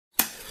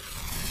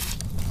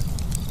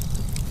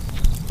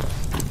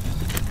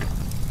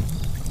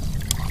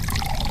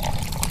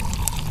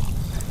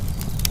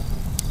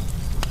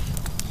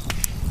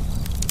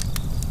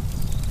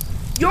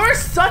You're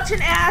such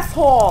an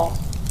asshole.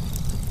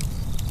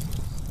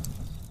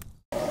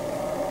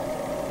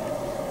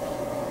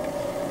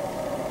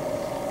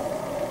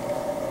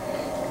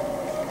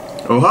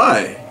 Oh,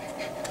 hi.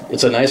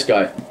 It's a nice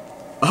guy.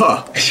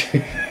 Huh.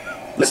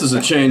 This is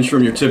a change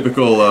from your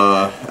typical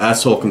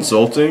asshole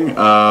consulting,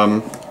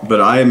 but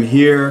I am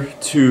here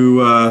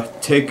to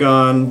take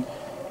on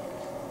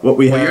what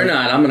we have. Well, you're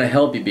not. I'm going to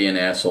help you be an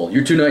asshole.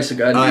 You're too nice a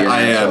guy to be an asshole.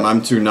 I am.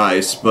 I'm too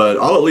nice, but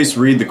I'll at least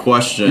read the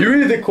question. You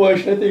read the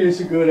question. I think it's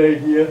a good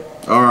idea.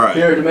 All right.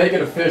 Here, to make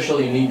it official,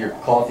 you need your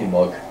coffee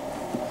mug.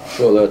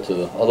 Show that to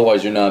them.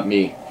 Otherwise, you're not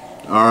me.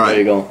 All right. There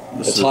you go.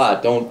 It's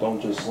hot.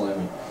 Don't just slam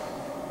it.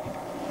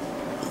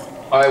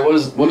 All right.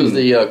 What does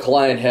the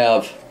client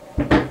have?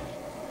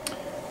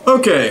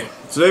 Okay.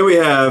 Today we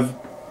have,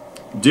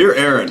 Dear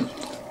Aaron,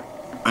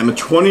 I'm a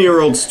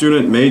 20-year-old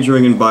student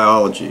majoring in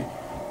biology.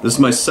 This is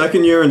my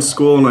second year in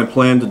school and I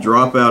plan to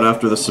drop out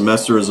after the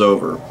semester is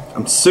over.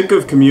 I'm sick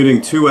of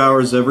commuting 2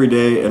 hours every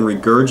day and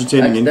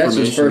regurgitating information. That's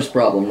his first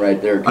problem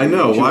right there. I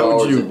know. Why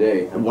would you?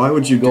 Why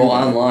would you go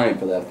online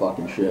for that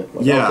fucking shit?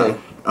 But yeah.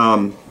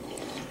 Okay.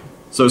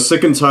 So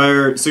sick of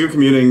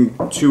commuting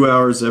 2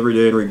 hours every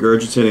day and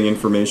regurgitating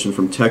information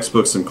from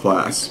textbooks and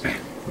class.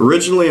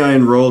 Originally, I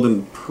enrolled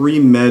in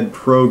pre-med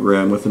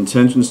program with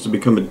intentions to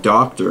become a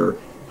doctor.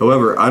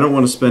 However, I don't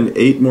want to spend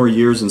 8 more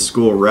years in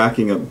school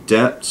racking up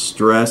debt,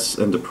 stress,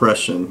 and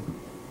depression.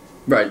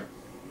 Right.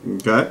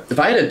 Okay? If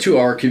I had a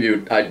 2-hour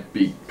commute, I'd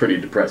be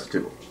pretty depressed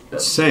too.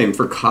 Same.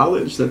 For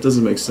college, that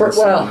doesn't make sense.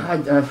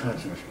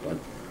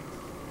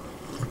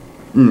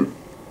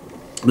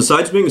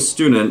 Besides being a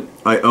student,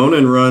 I own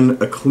and run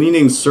a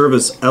cleaning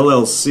service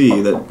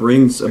LLC that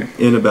brings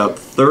in about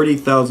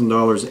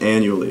 $30,000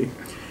 annually.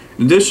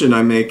 In addition,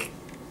 I make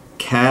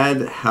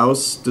CAD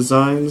house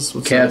designs.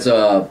 What's CAD's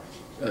that?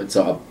 It's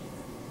a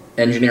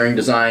engineering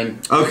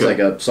design. Okay. It's like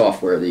a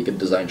software that you can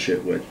design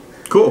shit with.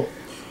 Cool.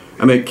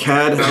 I make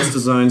CAD house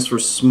designs for a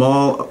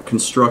small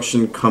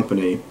construction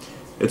company.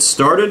 It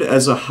started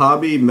as a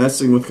hobby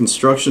messing with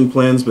construction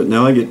plans, but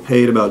now I get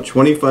paid about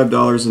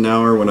 $25 an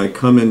hour when I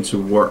come into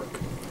work.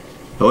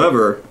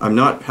 However, I'm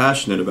not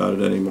passionate about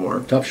it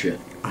anymore. Tough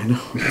shit. I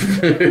know.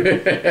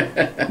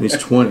 And he's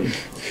 20.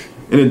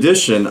 In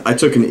addition, I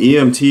took an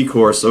EMT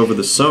course over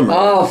the summer.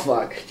 Oh,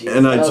 fuck. Jesus.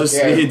 And I just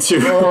need to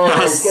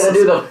pass. He's gonna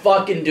do the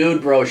fucking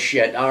dude bro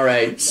shit.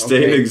 Alright.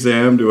 State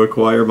exam to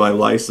acquire my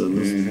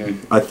license.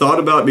 Mm-hmm. I thought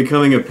about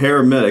becoming a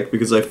paramedic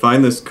because I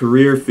find this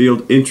career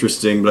field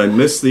interesting, but I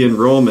missed the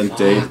enrollment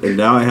date, and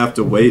now I have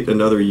to wait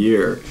another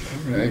year.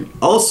 Alright.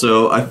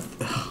 Also, I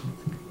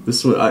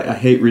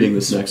hate reading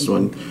this next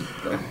one.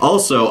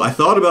 Also, I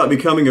thought about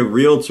becoming a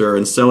realtor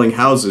and selling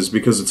houses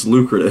because it's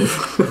lucrative.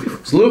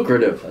 It's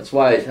lucrative. That's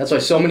why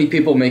so many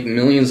people make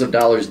millions of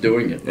dollars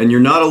doing it. And you're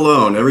not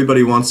alone.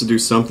 Everybody wants to do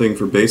something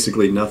for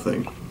basically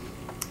nothing.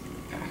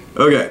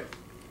 Okay.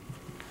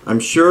 I'm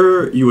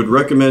sure you would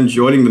recommend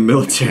joining the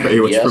military,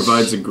 which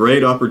provides a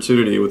great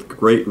opportunity with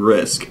great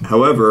risk.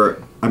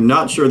 However, I'm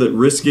not sure that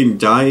risking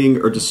dying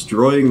or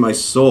destroying my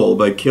soul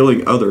by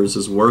killing others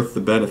is worth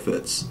the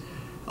benefits.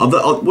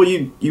 Well,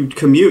 you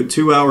commute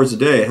 2 hours a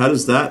day. How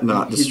does that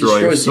not destroy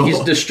your soul? He's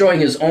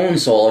destroying his own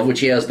soul, of which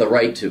he has the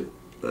right to.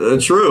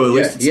 True. At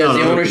least it's he has not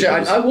the ownership.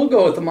 I will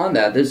go with him on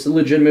that. There's a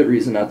legitimate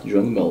reason not to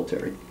join the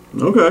military.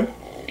 Okay.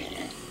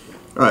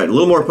 All right, a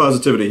little more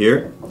positivity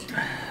here.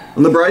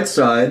 On the bright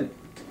side,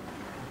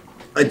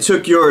 I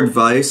took your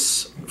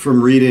advice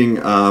from reading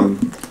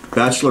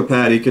Bachelor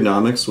Pad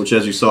Economics, which,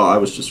 as you saw, I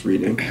was just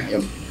reading,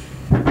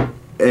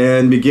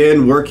 and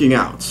began working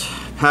out.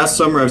 Past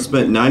summer, I've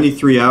spent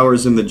 93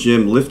 hours in the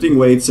gym lifting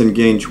weights and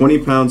gained 20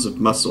 pounds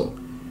of muscle.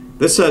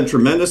 This had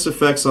tremendous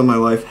effects on my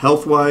life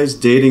health-wise,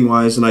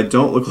 dating-wise, and I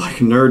don't look like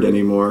a nerd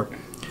anymore.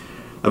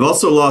 I've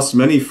also lost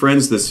many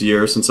friends this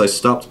year since I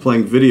stopped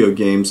playing video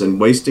games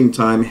and wasting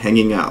time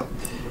hanging out.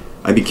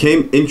 I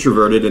became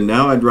introverted and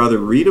now I'd rather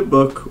read a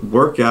book,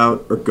 work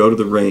out, or go to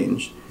the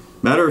range.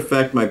 Matter of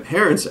fact, my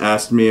parents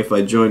asked me if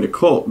I joined a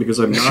cult because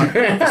I'm not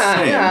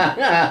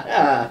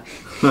the same.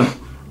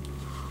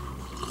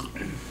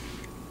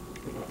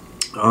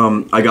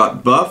 I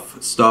got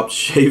buff, stopped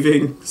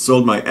shaving,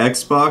 sold my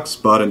Xbox,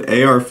 bought an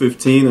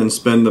AR-15, and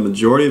spend the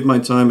majority of my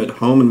time at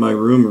home in my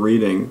room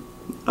reading.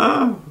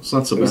 It's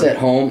not so bad. He was at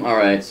home?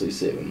 Alright, so you're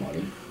saving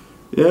money.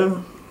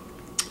 Yeah.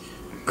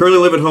 Currently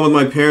live at home with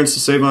my parents to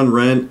save on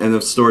rent and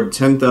have stored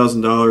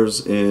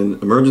 $10,000 in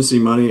emergency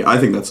money. I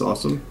think that's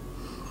awesome.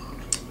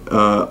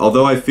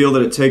 Although I feel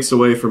that it takes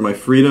away from my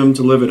freedom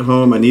to live at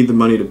home, I need the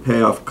money to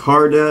pay off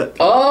car debt.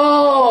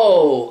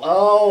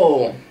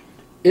 Oh!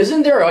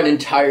 Isn't there an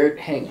entire...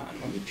 Hang on,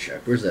 let me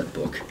check. Where's that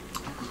book?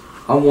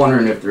 I'm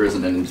wondering if there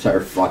isn't an entire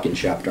fucking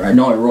chapter. I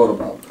know I wrote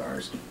about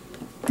cars.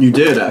 You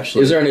did,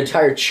 actually. Is there an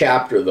entire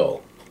chapter,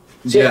 though?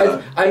 See,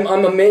 yeah.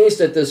 I'm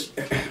amazed at this.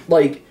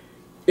 Like,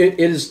 it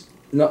is...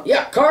 No,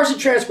 yeah, Cars and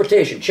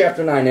Transportation,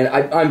 Chapter 9. And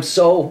I'm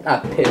so...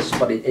 Not pissed,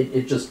 but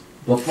it just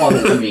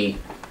befuddled to me.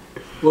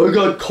 Well, I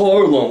got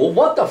car loan. Well,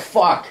 what the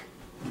fuck?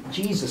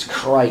 Jesus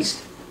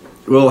Christ.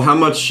 Well, how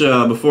much,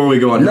 before we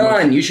go on?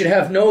 None. You should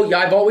have no...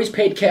 I've always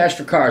paid cash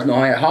for cars. No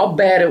matter how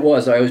bad it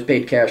was, I always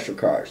paid cash for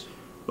cars.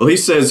 Well, he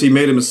says he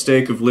made a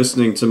mistake of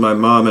listening to my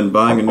mom and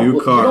buying a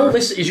new car. You don't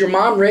listen. Is your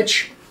mom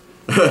rich?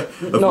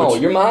 No,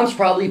 your mom's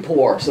probably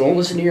poor, so don't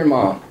listen to your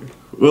mom.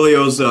 Willie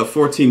owes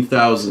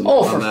 $14,000.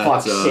 Oh, for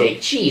fuck's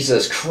sake.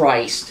 Jesus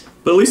Christ.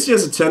 But at least he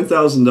has a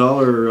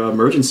 $10,000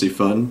 emergency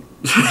fund.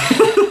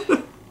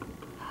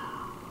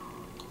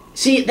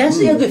 See, that's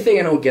the other thing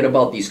I don't get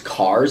about these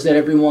cars that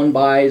everyone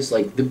buys.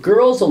 Like, the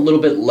girls a little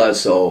bit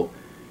less so,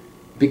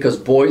 because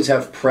boys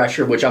have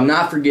pressure, which I'm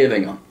not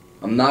forgiving them.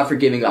 I'm not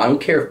forgiving them. I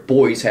don't care if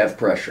boys have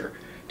pressure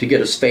to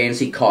get a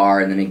fancy car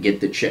and then they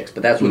get the chicks,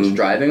 but that's what's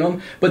driving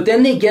them. But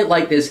then they get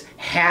like this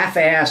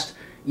half-assed,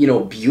 you know,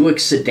 Buick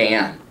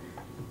sedan,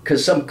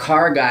 because some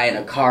car guy in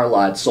a car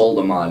lot sold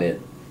them on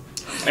it.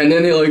 And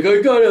then they're like,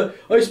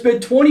 I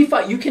spent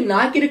 $25,000. You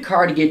cannot get a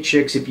car to get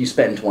chicks if you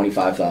spend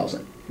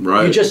 $25,000.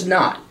 Right. You're just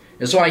not.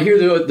 And so I hear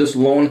this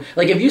loan.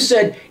 Like, if you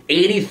said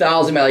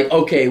 $80,000, I'm like,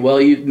 okay, well,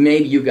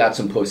 maybe you got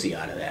some pussy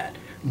out of that.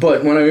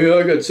 But when I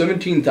got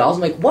 $17,000, I'm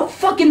like, what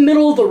fucking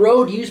middle of the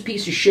road used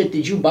piece of shit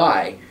did you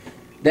buy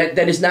that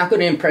is not going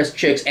to impress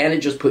chicks and it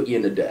just put you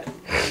into debt?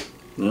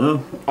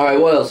 No. All right,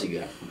 what else you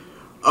got?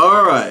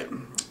 All right.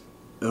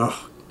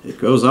 Oh, it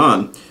goes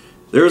on.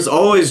 There's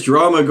always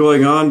drama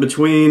going on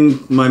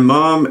between my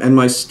mom and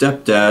my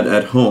stepdad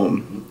at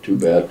home. Too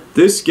bad.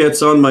 This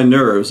gets on my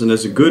nerves and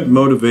is a good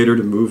motivator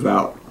to move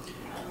out.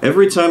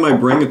 Every time I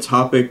bring a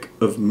topic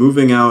of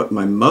moving out,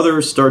 my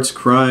mother starts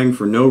crying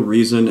for no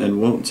reason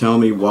and won't tell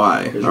me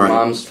why. Because your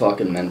mom's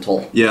fucking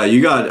mental. Yeah,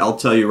 I'll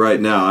tell you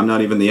right now, I'm not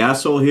even the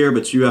asshole here,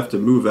 but you have to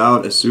move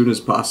out as soon as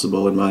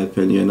possible, in my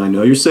opinion. I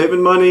know you're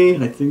saving money.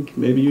 I think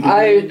maybe you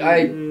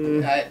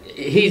do.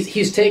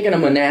 He's taken a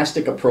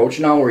monastic approach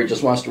now where he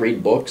just wants to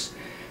read books.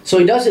 So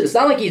he does it. It's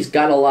not like he's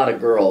got a lot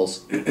of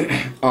girls,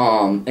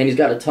 and he's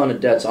got a ton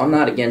of debt, so I'm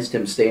not against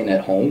him staying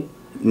at home.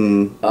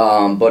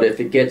 But if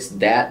it gets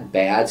that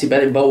bad,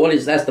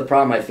 that's the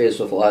problem I face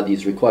with a lot of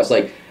these requests.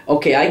 Like,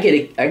 okay, I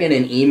get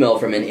an email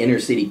from an inner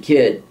city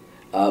kid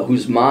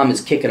whose mom is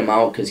kicking him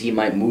out because he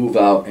might move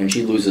out and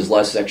she loses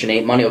less Section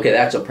 8 money. Okay,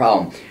 that's a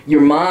problem.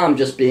 Your mom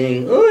just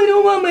being, oh, I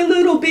don't want my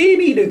little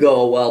baby to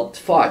go. Well,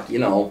 fuck, you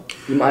know.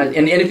 You might,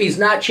 and if he's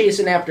not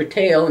chasing after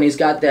tail and he's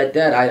got that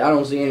debt, I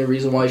don't see any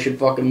reason why he should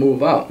fucking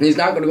move out. And he's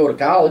not going to go to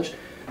college,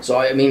 so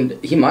I mean,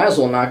 he might as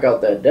well knock out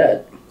that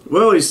debt.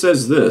 Well, he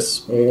says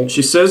this.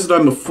 She says that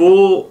I'm a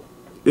fool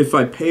if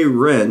I pay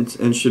rent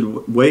and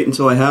should wait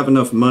until I have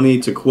enough money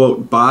to,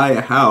 quote, buy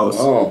a house.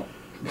 Oh,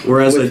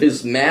 whereas with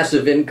his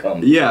massive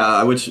income.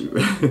 Yeah, which...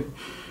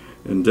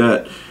 in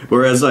debt.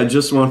 Whereas I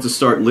just want to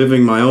start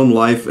living my own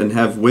life and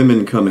have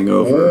women coming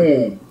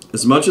over.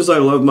 As much as I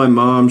love my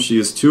mom, she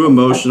is too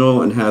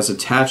emotional and has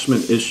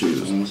attachment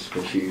issues.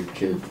 Especially your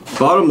kid.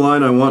 Bottom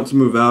line, I want to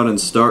move out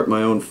and start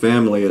my own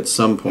family at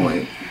some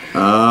point.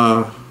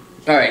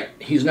 Alright,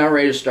 he's not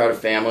ready to start a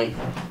family.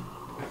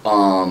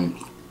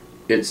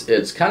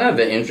 It's kind of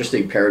an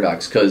interesting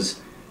paradox, because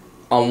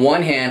on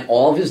one hand,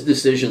 all of his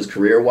decisions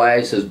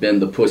career-wise has been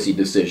the pussy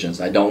decisions.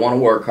 I don't want to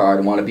work hard,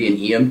 I want to be an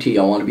EMT,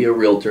 I want to be a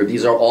realtor.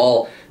 These are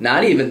all,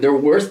 they're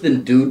worse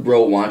than dude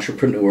bro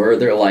entrepreneur.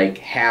 They're like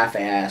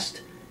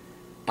half-assed,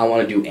 I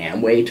want to do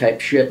Amway type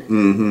shit.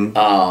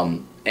 And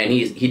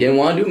he didn't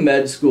want to do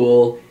med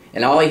school,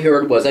 and all I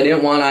heard was,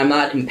 I'm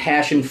not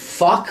impassioned.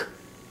 Fuck,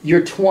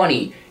 you're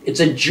 20. It's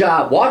a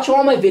job. Watch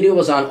all my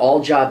videos on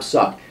All Jobs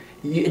Suck.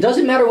 It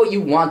doesn't matter what you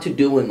want to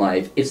do in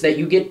life. It's that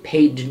you get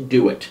paid to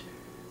do it.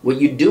 What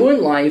you do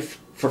in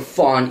life for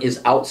fun is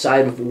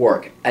outside of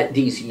work.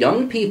 These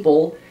young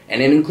people,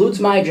 and it includes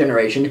my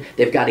generation,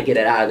 they've got to get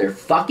it out of their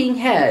fucking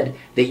head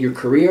that your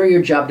career or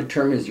your job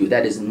determines you.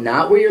 That is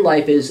not where your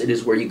life is. It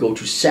is where you go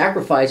to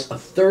sacrifice a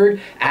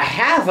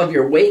half of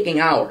your waking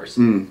hours,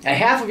 a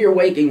half of your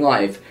waking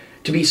life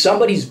to be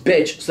somebody's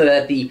bitch, so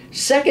that the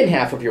second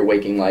half of your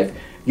waking life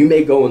you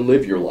may go and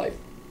live your life.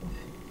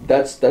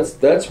 That's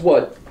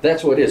what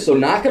it is. So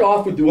knock it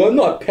off with, well, I'm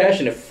not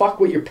passionate.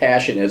 Fuck what your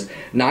passion is.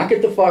 Knock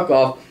it the fuck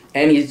off.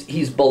 And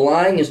he's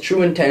belying his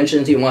true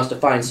intentions. He wants to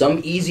find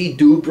some easy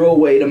dude bro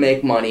way to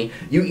make money.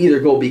 You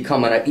either go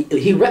become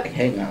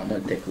hang on, I'm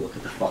gonna take a look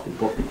at the fucking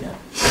book again.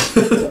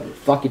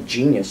 Fucking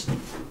genius.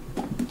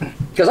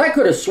 Because I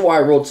could have swore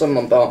I wrote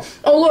something about,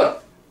 oh look,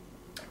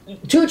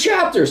 2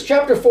 chapters,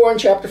 chapter 4 and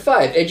chapter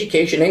 5,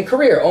 education and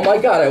career. Oh my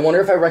god, I wonder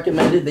if I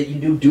recommended that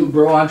you do dude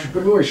bro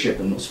entrepreneurship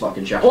in those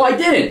fucking chapters. Oh, I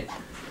didn't!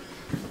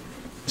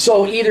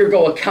 So either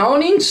go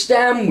accounting,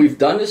 STEM, we've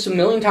done this a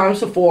million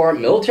times before,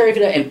 military,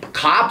 and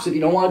cops, if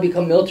you don't want to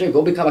become military,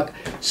 go become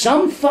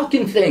some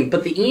fucking thing.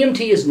 But the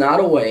EMT is not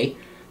a way.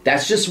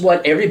 That's just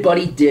what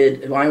everybody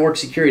did. When I worked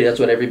security,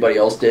 that's what everybody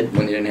else did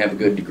when they didn't have a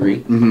good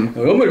degree. I'm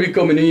going to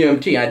become an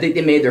EMT. I think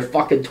they made their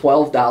fucking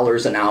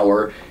 $12 an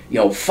hour,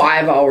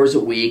 5 hours a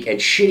week, at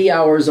shitty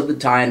hours of the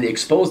time. They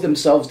exposed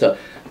themselves to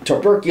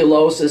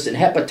tuberculosis and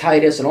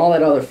hepatitis and all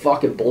that other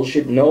fucking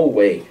bullshit. No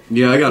way.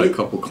 Yeah, I got a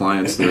couple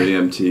clients that are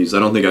EMTs. I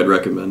don't think I'd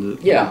recommend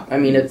it. Yeah, I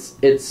mean,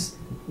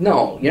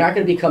 no, you're not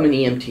going to become an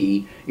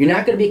EMT. You're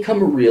not going to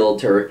become a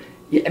realtor.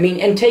 Yeah, I mean,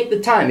 and take the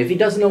time. If he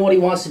doesn't know what he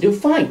wants to do,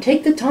 fine.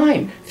 Take the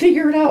time.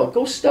 Figure it out.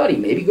 Go study.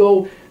 Maybe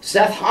go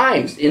Seth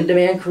Himes,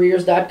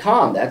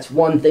 indemandcareers.com. That's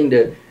one thing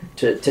to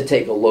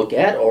take a look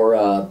at.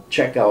 Or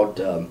check out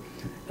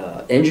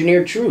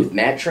Engineered Truth,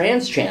 Matt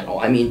Tran's channel.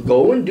 I mean,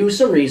 go and do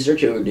some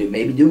research. Or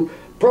maybe do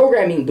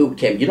programming boot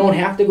camp. You don't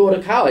have to go to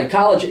college.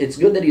 College, it's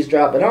good that he's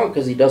dropping out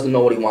because he doesn't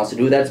know what he wants to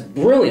do. That's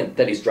brilliant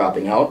that he's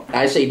dropping out.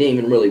 I say he didn't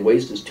even really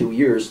waste his 2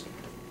 years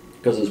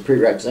because of his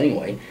prereqs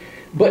anyway.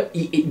 But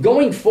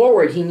going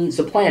forward, he needs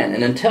a plan.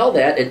 And until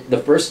that, the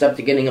first step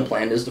to getting a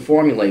plan is to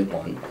formulate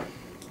one.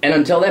 And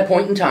until that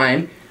point in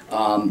time,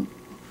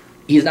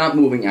 he's not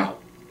moving out.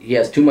 He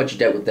has too much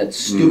debt with that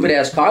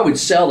stupid-ass car. I would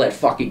sell that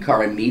fucking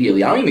car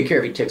immediately. I don't even care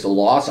if he takes a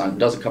loss on it. It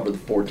doesn't cover the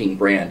 14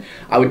 grand.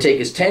 I would take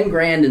his 10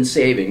 grand in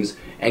savings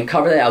and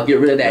cover that. I'll get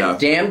rid of that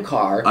damn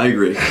car. I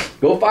agree.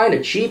 Go find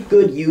a cheap,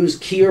 good,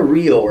 used Kia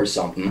Rio or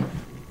something.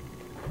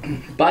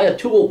 Buy a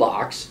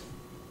toolbox.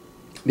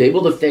 Be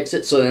able to fix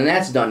it, so then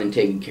that's done and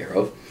taken care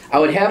of. I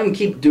would have him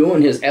keep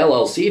doing his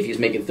LLC if he's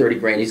making 30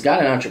 grand. He's got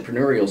an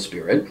entrepreneurial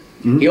spirit.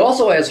 He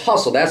also has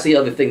hustle. That's the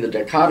other thing, the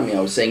dichotomy I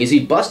was saying, is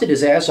he busted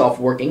his ass off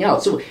working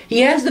out. So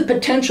he has the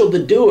potential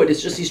to do it.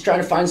 It's just he's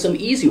trying to find some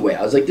easy way.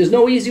 I was like, there's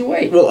no easy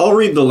way. Well, I'll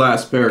read the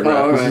last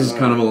paragraph. This is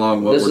kind of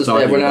along what we're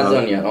talking about. We're not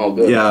done yet. Oh,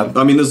 good. Yeah,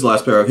 I mean, this is the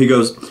last paragraph. He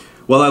goes,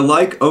 while I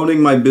like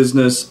owning my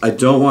business, I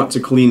don't want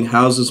to clean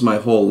houses my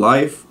whole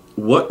life.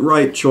 What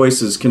right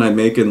choices can I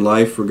make in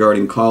life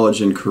regarding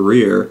college and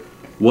career?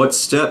 What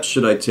steps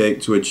should I take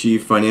to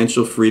achieve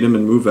financial freedom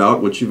and move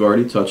out, which you've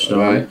already touched on?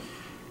 Right.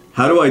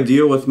 How do I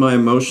deal with my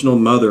emotional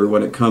mother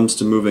when it comes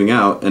to moving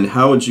out? And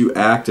how would you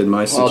act in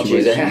my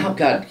situation? Oh, jeez. Oh,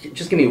 God.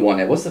 Just give me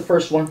one. What's the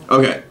first one?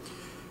 Okay.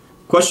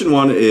 Question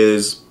one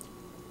is,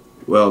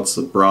 well, it's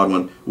a broad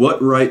one.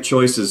 What right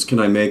choices can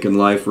I make in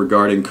life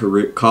regarding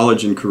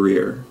college and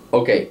career?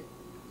 Okay.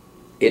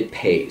 It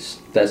pays.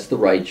 That's the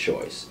right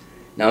choice.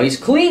 Now, he's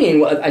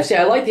cleaning. I say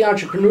I like the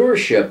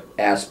entrepreneurship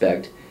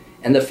aspect.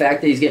 And the fact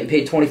that he's getting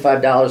paid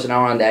 $25 an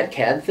hour on that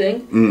CAD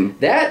thing,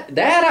 that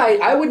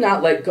I would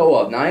not let go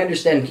of. Now, I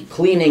understand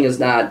cleaning is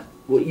not,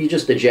 well, you're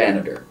just a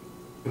janitor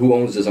who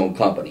owns his own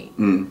company.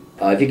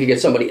 If you could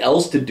get somebody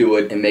else to do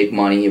it and make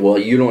money, well,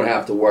 you don't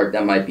have to work.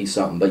 That might be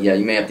something. But, yeah,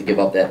 you may have to give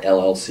up that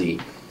LLC.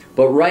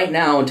 But right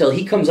now, until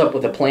he comes up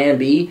with a plan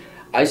B,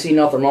 I see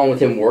nothing wrong with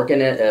him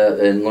working at,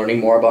 and learning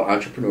more about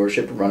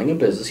entrepreneurship and running a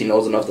business. He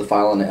knows enough to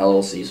file on the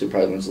LLC, so he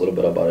probably learns a little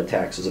bit about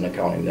taxes and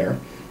accounting there.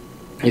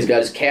 He's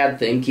got his CAD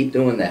thing. Keep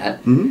doing that.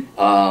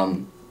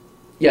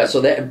 Yeah.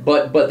 So that,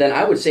 but then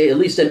I would say at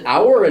least an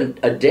hour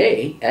a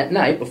day at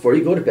night before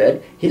you go to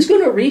bed, he's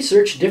going to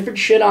research different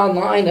shit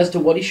online as to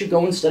what he should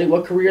go and study,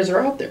 what careers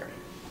are out there.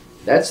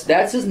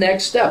 That's his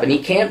next step, and he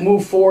can't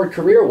move forward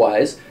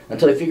career-wise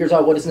until he figures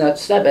out what his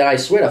next step. And I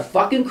swear to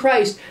fucking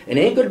Christ, it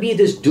ain't going to be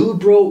this dude,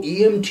 bro,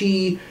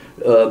 EMT.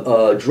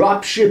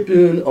 Drop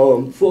shipping,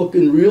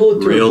 fucking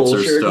realtor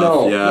bullshit.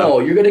 Stuff, no,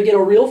 you're gonna get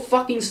a real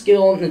fucking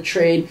skill in the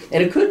trade,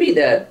 and it could be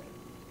that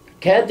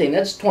CAD thing.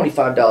 That's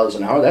 $25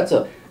 an hour. That's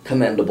a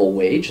commendable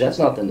wage. That's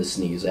nothing to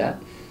sneeze at.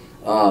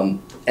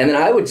 And then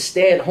I would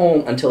stay at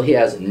home until he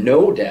has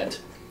no debt,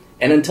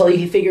 and until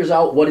he figures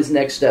out what his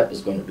next step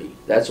is going to be.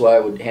 That's why I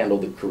would handle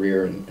the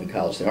career and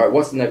college thing. All right,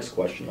 what's the next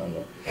question on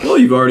that? Well,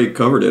 you've already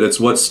covered it. It's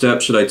what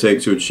steps should I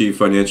take to achieve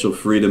financial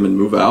freedom and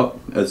move out,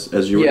 as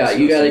you were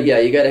discussing.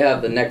 You gotta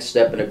have the next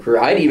step in a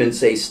career. I'd even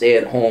say stay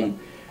at home,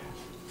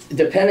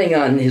 depending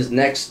on his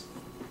next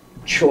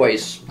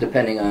choice,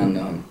 depending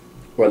on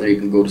whether he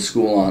can go to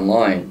school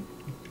online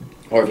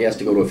or if he has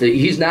to go to a.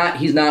 He's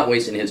not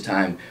wasting his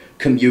time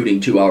commuting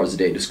 2 hours a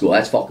day to school.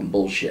 That's fucking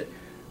bullshit.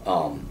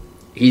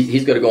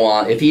 He's going to go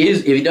on. If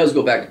he does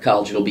go back to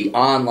college, it'll be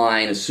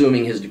online,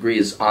 assuming his degree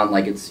is on,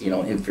 like it's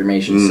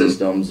information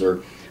systems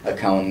or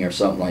accounting or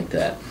something like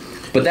that.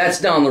 But that's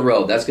down the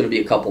road. That's going to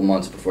be a couple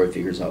months before he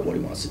figures out what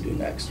he wants to do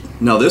next.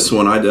 Now, this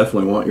one I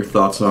definitely want your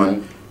thoughts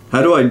on.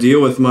 How do I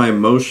deal with my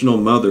emotional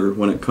mother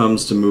when it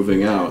comes to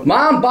moving out?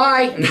 Mom,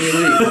 bye. And you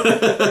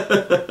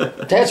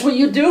leave. That's what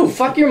you do.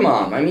 Fuck your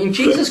mom. I mean,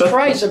 Jesus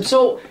Christ. I'm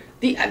so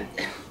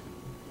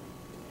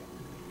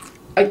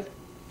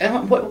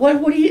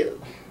what do you?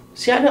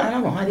 See, I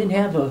don't know. I didn't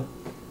have a.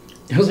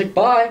 I was like,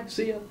 bye,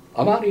 see ya.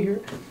 I'm out of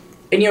here.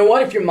 And you know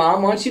what? If your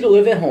mom wants you to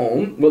live at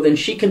home, well, then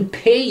she can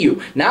pay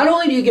you. Not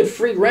only do you get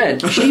free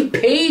rent, she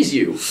pays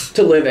you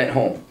to live at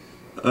home.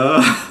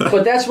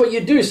 But that's what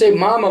you do. You say,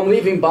 Mom, I'm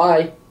leaving,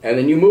 bye. And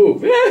then you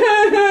move.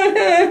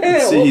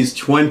 See, he's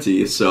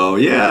 20, so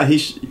yeah,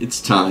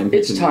 it's time.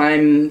 It's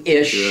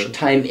time-ish. Yeah.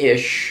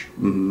 Time-ish.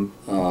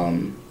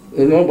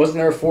 Wasn't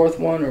there a fourth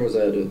one, or was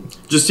that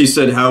Just he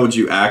said, how would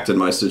you act in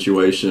my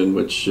situation,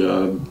 which,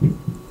 I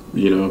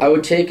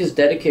would take his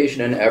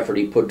dedication and effort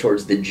he put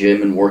towards the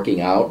gym and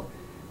working out,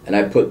 and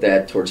I put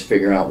that towards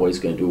figuring out what he's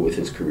going to do with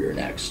his career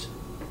next.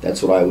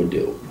 That's what I would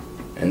do.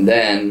 And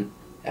then,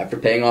 after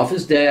paying off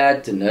his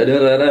debt, and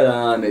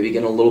maybe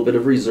getting a little bit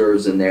of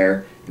reserves in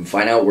there, and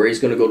find out where he's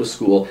going to go to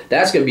school,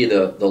 that's going to be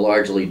the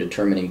largely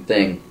determining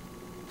thing.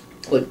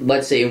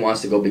 let's say he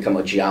wants to go become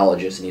a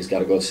geologist and he's got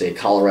to go, say,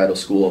 Colorado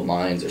School of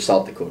Mines or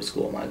South Dakota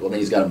School of Mines. Well, then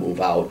he's got to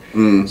move out.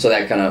 So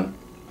that kind of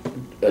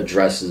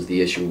addresses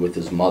the issue with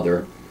his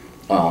mother.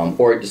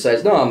 Or he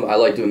decides, no, I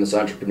like doing this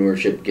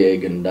entrepreneurship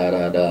gig and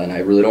da-da-da, and I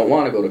really don't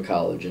want to go to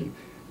college. And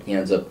he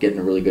ends up getting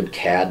a really good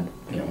CAD,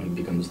 he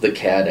becomes the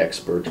CAD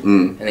expert.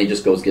 And he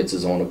just gets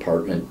his own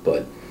apartment.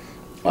 But,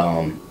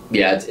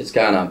 yeah, it's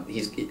kind of,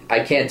 I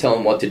can't tell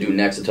him what to do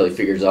next until he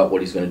figures out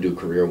what he's going to do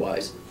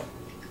career-wise.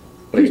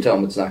 But I can tell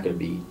him it's not going to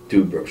be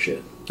dude bro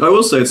shit. I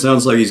will say it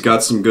sounds like he's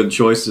got some good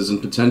choices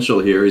and potential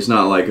here. He's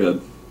not like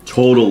a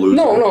total loser.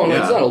 No,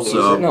 yeah, he's not a loser.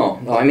 So No,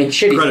 I mean,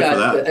 shit, he's credit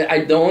got... for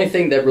that. The only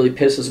thing that really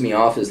pisses me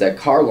off is that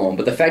car loan.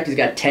 But the fact he's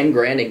got 10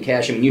 grand in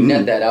cash, I mean, you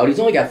net that out. He's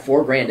only got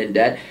 4 grand in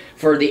debt.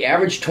 For the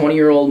average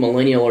 20-year-old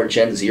millennial or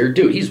Gen Zer,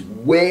 dude, he's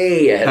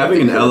way ahead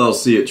Having of an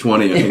LLC at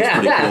 20, I think is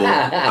pretty cool.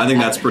 I think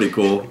that's pretty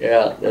cool.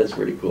 Yeah, that's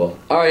pretty cool.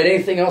 All right,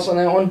 anything else on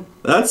that one?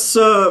 That's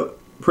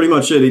pretty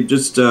much it. He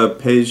just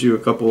pays you a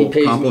couple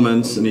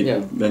compliments, and he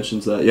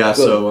mentions that. Yeah,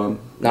 Good. so...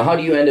 Now, how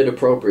do you end it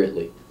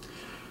appropriately?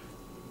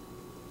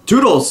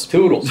 Toodles!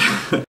 Toodles.